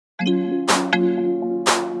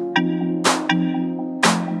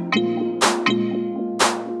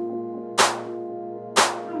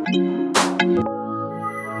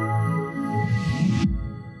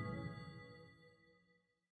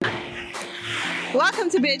Welcome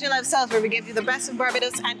to Bajan Lifestyles, where we give you the best of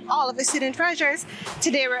Barbados and all of its hidden treasures.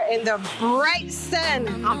 Today we're in the bright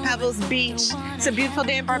sun on Pebbles Beach. It's a beautiful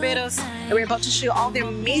day in Barbados, and we're about to show you all the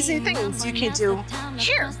amazing things you can do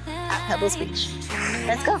here at Pebbles Beach.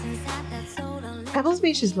 Let's go. Pebbles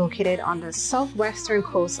Beach is located on the southwestern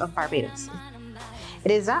coast of Barbados.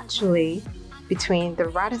 It is actually between the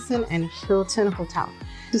Raddison and Hilton Hotel.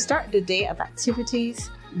 To start the day of activities,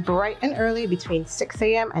 bright and early between 6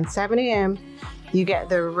 a.m. and 7 a.m., you get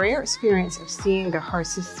the rare experience of seeing the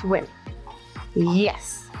horses swim.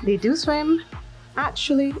 Yes, they do swim,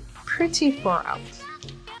 actually pretty far out.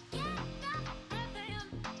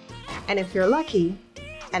 And if you're lucky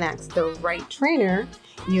and ask the right trainer,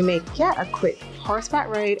 you may get a quick horseback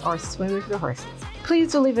ride or swim with the horses.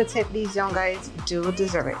 Please do leave a tip, these young guys do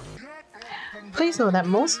deserve it. Please know that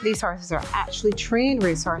most of these horses are actually trained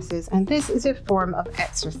racehorses, and this is a form of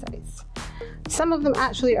exercise. Some of them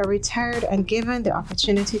actually are retired and given the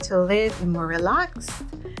opportunity to live a more relaxed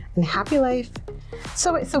and happy life,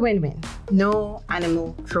 so it's a win-win. No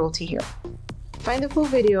animal cruelty here. Find the full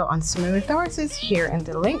video on swimming with the horses here in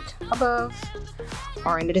the link above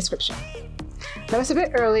or in the description. Now it's a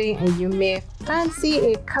bit early and you may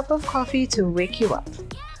fancy a cup of coffee to wake you up.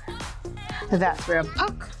 That's where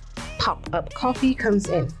pop-up coffee comes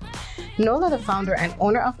in. Nola, the founder and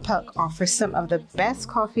owner of Puck, offers some of the best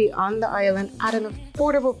coffee on the island at an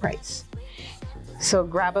affordable price. So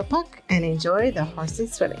grab a Puck and enjoy the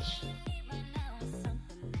horses swimming.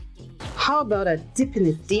 How about a dip in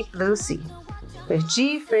the deep blue sea with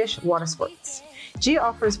G Fish Water Sports? G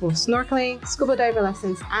offers both snorkeling, scuba diving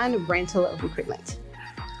lessons, and rental of equipment.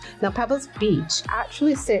 Now, Pebbles Beach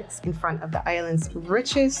actually sits in front of the island's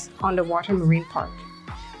richest underwater marine park,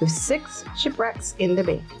 with 6 shipwrecks in the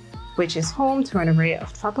bay, which is home to an array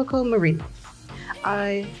of tropical marine life.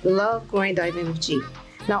 I love going diving with G.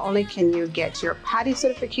 Not only can you get your PADI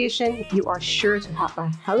certification, you are sure to have a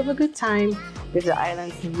hell of a good time with the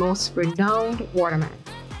island's most renowned waterman.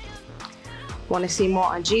 Want to see more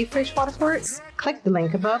on G Fish Water Sports? Click the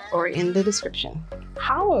link above or in the description.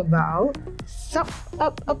 How about sup,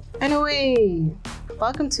 up, and away?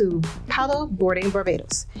 Welcome to Paddle Boarding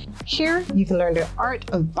Barbados. Here you can learn the art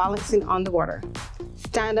of balancing on the water.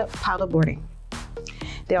 Stand-up paddle boarding.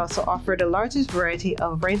 They also offer the largest variety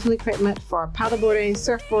of rental equipment for paddleboarding,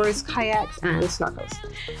 surfboards, kayaks, and snorkels.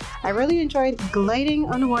 I really enjoyed gliding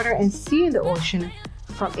on the water and seeing the ocean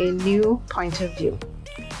from a new point of view.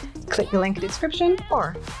 Click the link in the description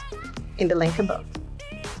or in the link above.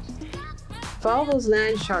 For all those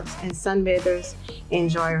land sharks and sunbathers,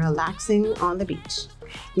 enjoy relaxing on the beach.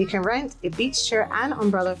 You can rent a beach chair and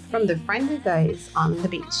umbrella from the friendly guys on the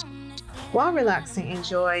beach. While relaxing,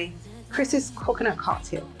 enjoy Chris's coconut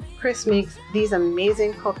cocktail. Chris makes these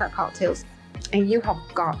amazing coconut cocktails and you have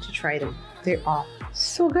got to try them. They are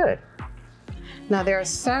so good. Now there are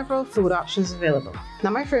several food options available. Now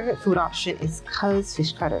my favorite food option is Cuz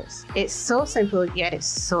fish cutters. It's so simple yet it's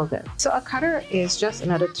so good. So a cutter is just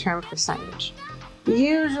another term for sandwich,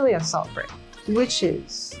 usually a salt bread, which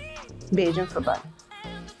is Bajan for bun.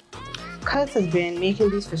 Cuz has been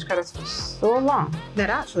making these fish cutters for so long that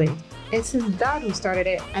actually it's his dad who started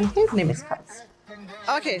it, and his name is Cuz.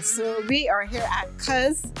 Okay, so we are here at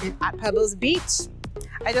Cuz at Pebbles Beach.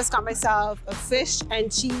 I just got myself a fish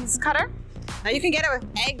and cheese cutter. Now you can get it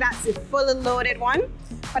with egg, that's the fully loaded one,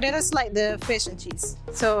 but I just like the fish and cheese.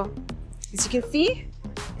 So as you can see,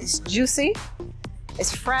 it's juicy,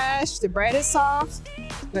 it's fresh, the bread is soft.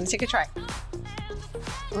 I'm gonna take a try.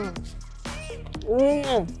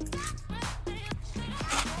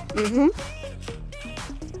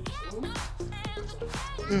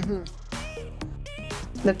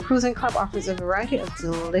 The Cruising Club offers a variety of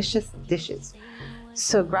delicious dishes,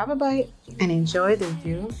 so grab a bite and enjoy the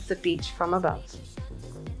view of the beach from above.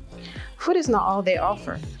 Food is not all they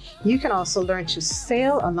offer. You can also learn to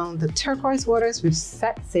sail along the turquoise waters with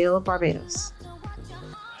Set Sail Barbados.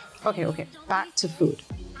 Okay, back to food.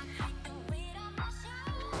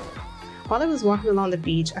 While I was walking along the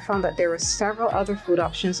beach, I found that there were several other food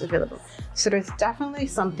options available, so there's definitely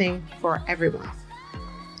something for everyone.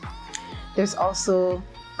 There's also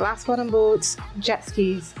glass bottom boats, jet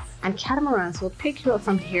skis, and catamarans will pick you up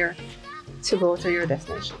from here to go to your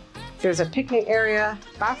destination. There's a picnic area,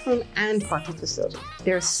 bathroom, and parking facility.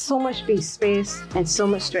 There's so much beach space and so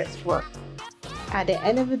much stretched work. At the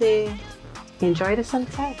end of the day, enjoy the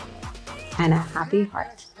sunset and a happy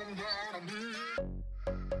heart.